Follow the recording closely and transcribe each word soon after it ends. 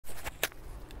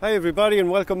Hi everybody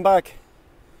and welcome back.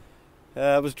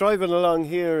 I was driving along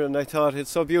here and I thought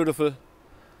it's so beautiful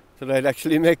that I'd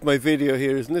actually make my video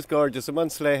here. Isn't this gorgeous? I'm on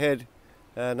Slea Head,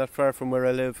 not far from where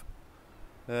I live.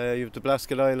 You have the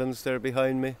Blasket Islands there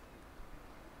behind me.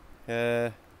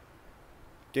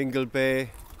 Dingle Bay,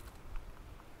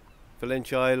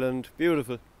 Valentia Island,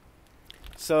 beautiful.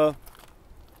 So,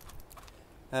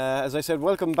 as I said,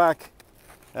 welcome back.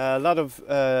 A lot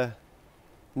of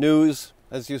news,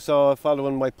 as you saw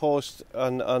following my post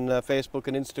on Facebook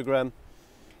and Instagram.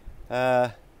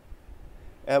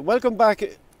 Welcome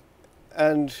back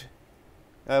and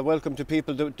welcome to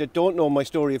people that don't know my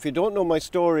story. If you don't know my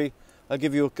story, I'll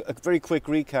give you a very quick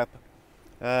recap.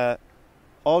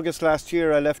 August last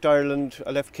year I left Ireland,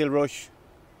 I left Kilrush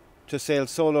to sail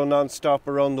solo non-stop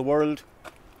around the world.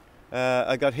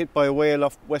 I got hit by a whale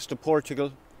off west of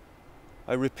Portugal.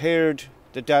 I repaired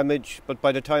the damage, but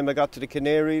by the time I got to the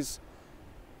Canaries,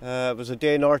 it was a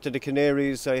day north of the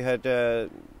Canaries, I had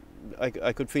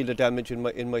I could feel the damage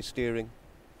in my steering.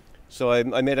 So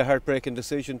I made a heartbreaking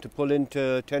decision to pull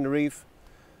into Tenerife,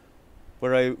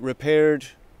 where I repaired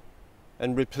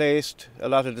and replaced a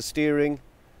lot of the steering.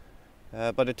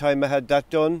 By the time I had that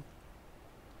done,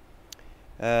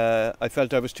 I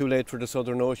felt I was too late for the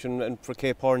Southern Ocean and for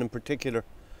Cape Horn in particular.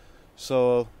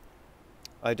 So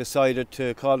I decided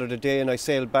to call it a day and I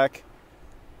sailed back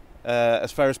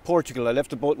as far as Portugal. I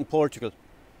left the boat in Portugal.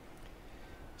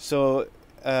 So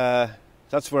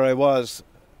that's where I was.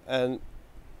 And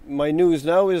my news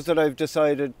now is that I've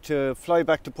decided to fly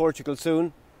back to Portugal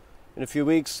soon, in a few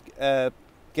weeks,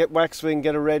 get Waxwing,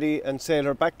 get her ready and sail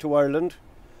her back to Ireland.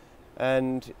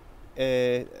 And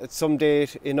at some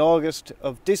date in August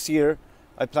of this year,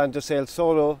 I plan to sail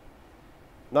solo,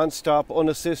 non-stop,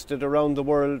 unassisted around the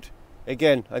world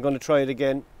again. I'm going to try it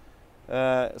again.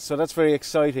 So that's very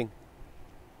exciting.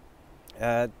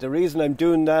 The reason I'm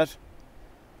doing that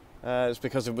is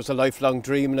because it was a lifelong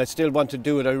dream and I still want to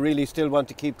do it. I really still want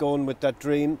to keep going with that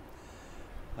dream.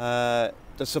 The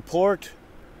support,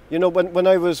 you know, when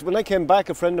I came back,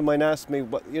 a friend of mine asked me,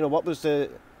 what was the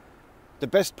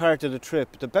best part of the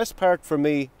trip. The best part for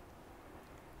me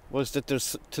was that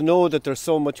to know that there's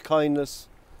so much kindness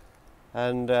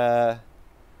and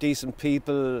decent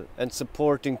people and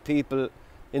supporting people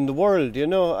in the world. You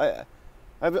know,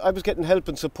 I was getting help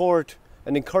and support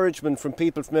and encouragement from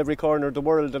people from every corner of the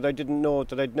world that I didn't know,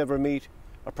 that I'd never meet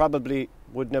or probably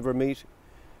would never meet.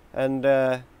 And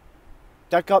that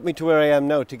got me to where I am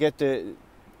now, to get the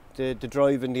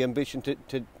drive and the ambition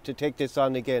to take this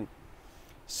on again.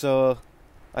 So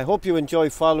I hope you enjoy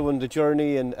following the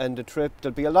journey and the trip.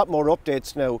 There'll be a lot more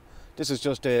updates now. This is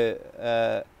just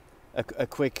a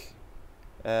quick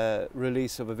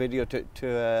release of a video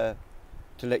to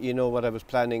let you know what I was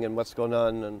planning and what's going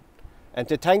on, and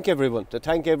to thank everyone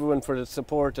for the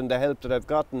support and the help that I've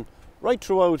gotten right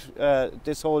throughout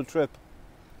this whole trip,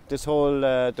 this whole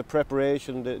the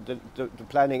preparation, the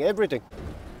planning, everything.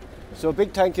 So a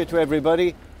big thank you to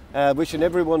everybody. Wishing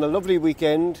everyone a lovely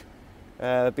weekend.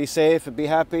 Be safe and be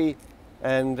happy,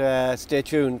 and stay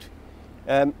tuned.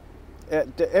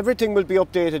 Everything will be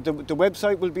updated. The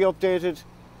website will be updated,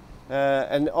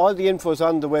 and all the info is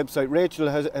on the website. Rachel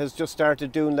has just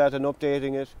started doing that and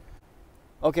updating it.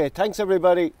 Okay, thanks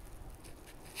everybody.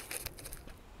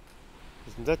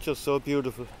 Isn't that just so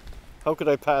beautiful? How could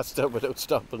I pass that without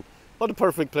stopping? What a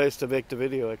perfect place to make the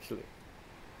video, actually.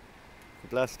 The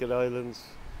Blasket Islands.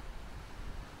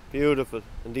 Beautiful.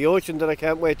 And the ocean that I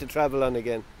can't wait to travel on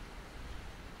again.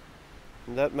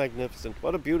 Isn't that magnificent?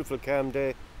 What a beautiful calm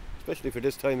day, especially for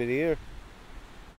this time of the year.